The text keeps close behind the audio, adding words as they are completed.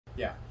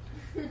Yeah.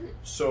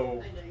 So,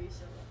 I know you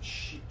so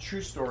well.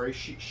 true story.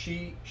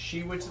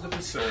 She went to the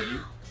facility.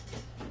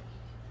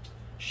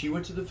 She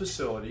went to the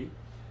facility,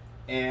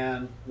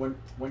 and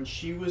when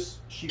she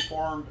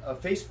formed a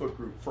Facebook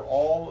group for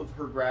all of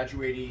her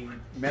graduating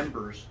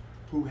members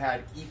who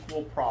had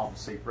equal problems,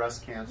 say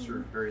breast cancer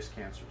and various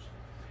cancers.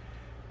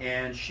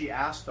 And she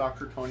asked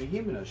Dr. Tony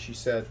Jimenez, she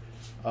said,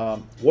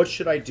 what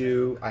should I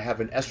do? I have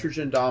an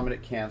estrogen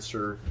dominant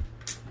cancer,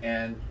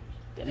 and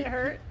did it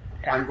hurt?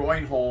 I'm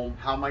going home.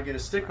 How am I going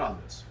to stick on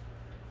this?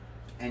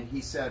 And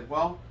he said,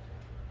 well,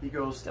 he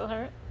goes, Still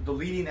hurt? The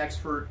leading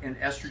expert in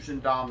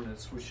estrogen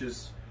dominance, which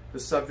is the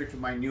subject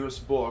of my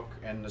newest book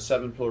and the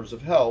 7 Pillars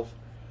of Health,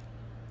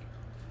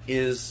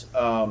 is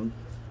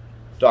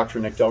Dr.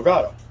 Nick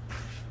Delgado.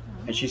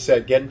 And she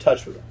said, get in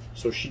touch with him.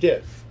 So she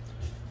did.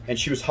 And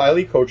she was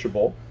highly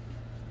coachable.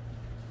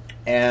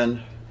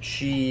 And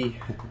she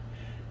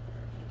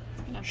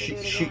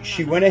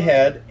went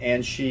ahead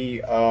and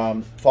she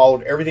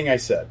followed everything I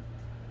said.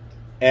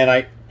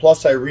 And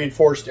plus I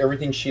reinforced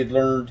everything she had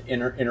learned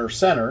in her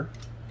center.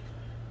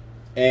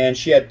 And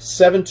she had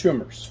 7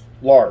 tumors,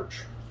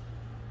 large.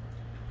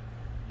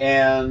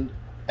 And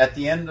at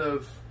the end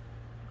of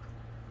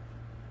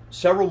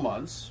several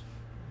months,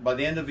 by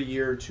the end of a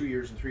year, 2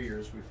 years, and 3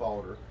 years, we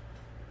followed her.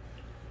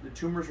 The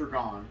tumors were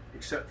gone,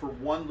 except for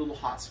one little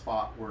hot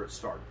spot where it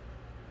started.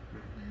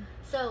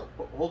 So,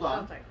 but hold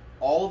on. Okay.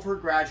 All of her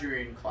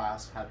graduating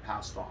class had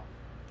passed on.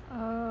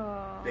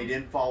 Oh. They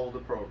didn't follow the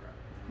program.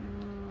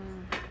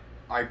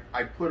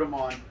 I put them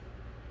on.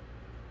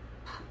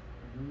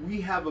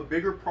 We have a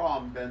bigger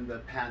problem than the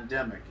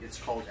pandemic. It's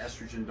called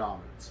estrogen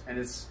dominance. And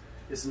it's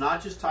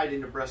not just tied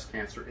into breast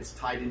cancer, it's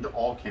tied into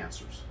all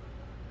cancers.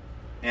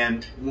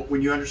 And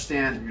when you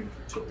understand, you're going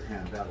to tilt your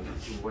hand that a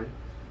little way.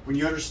 When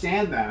you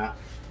understand that,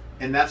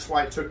 and that's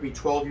why it took me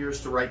 12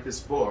 years to write this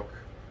book,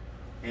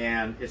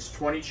 and it's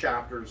 20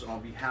 chapters, and I'll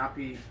be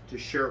happy to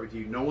share it with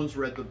you. No one's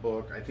read the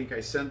book. I think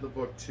I sent the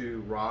book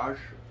to Raj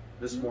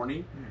this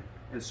morning,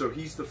 and so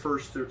he's the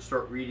first to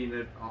start reading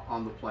it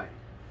on the plane.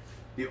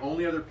 The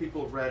only other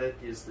people who've read it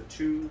is the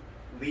 2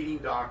 leading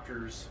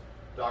doctors,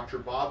 Dr.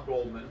 Bob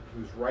Goldman,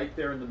 who's right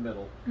there in the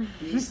middle.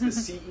 He's the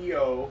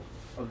CEO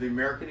of the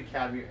American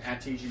Academy of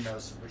Anti-Aging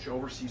Medicine, which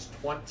oversees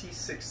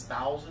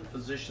 26,000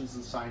 physicians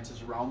and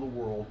scientists around the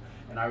world,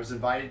 and I was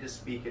invited to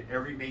speak at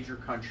every major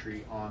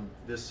country on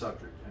this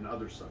subject and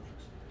other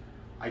subjects.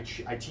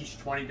 I teach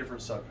 20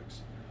 different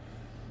subjects.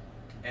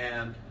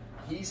 And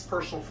he's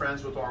personal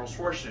friends with Arnold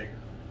Schwarzenegger.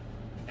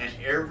 And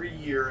every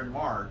year in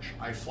March,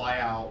 I fly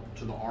out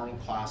to the Arnold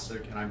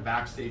Classic, and I'm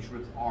backstage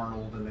with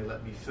Arnold, and they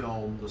let me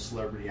film the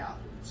celebrity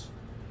athletes.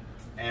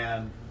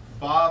 And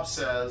Bob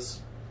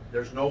says,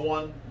 there's no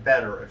one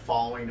better at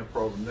following the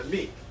program than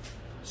me.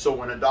 So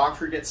when a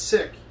doctor gets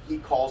sick, he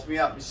calls me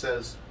up and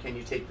says, can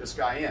you take this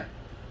guy in?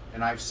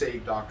 And I've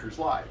saved doctors'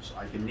 lives.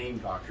 I can name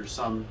doctors.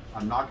 Some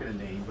I'm not going to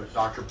name, but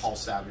Dr. Paul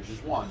Savage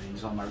is one, and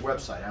he's on my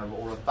website. I have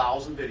over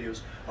 1,000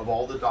 videos of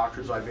all the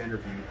doctors I've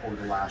interviewed over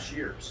the last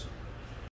years.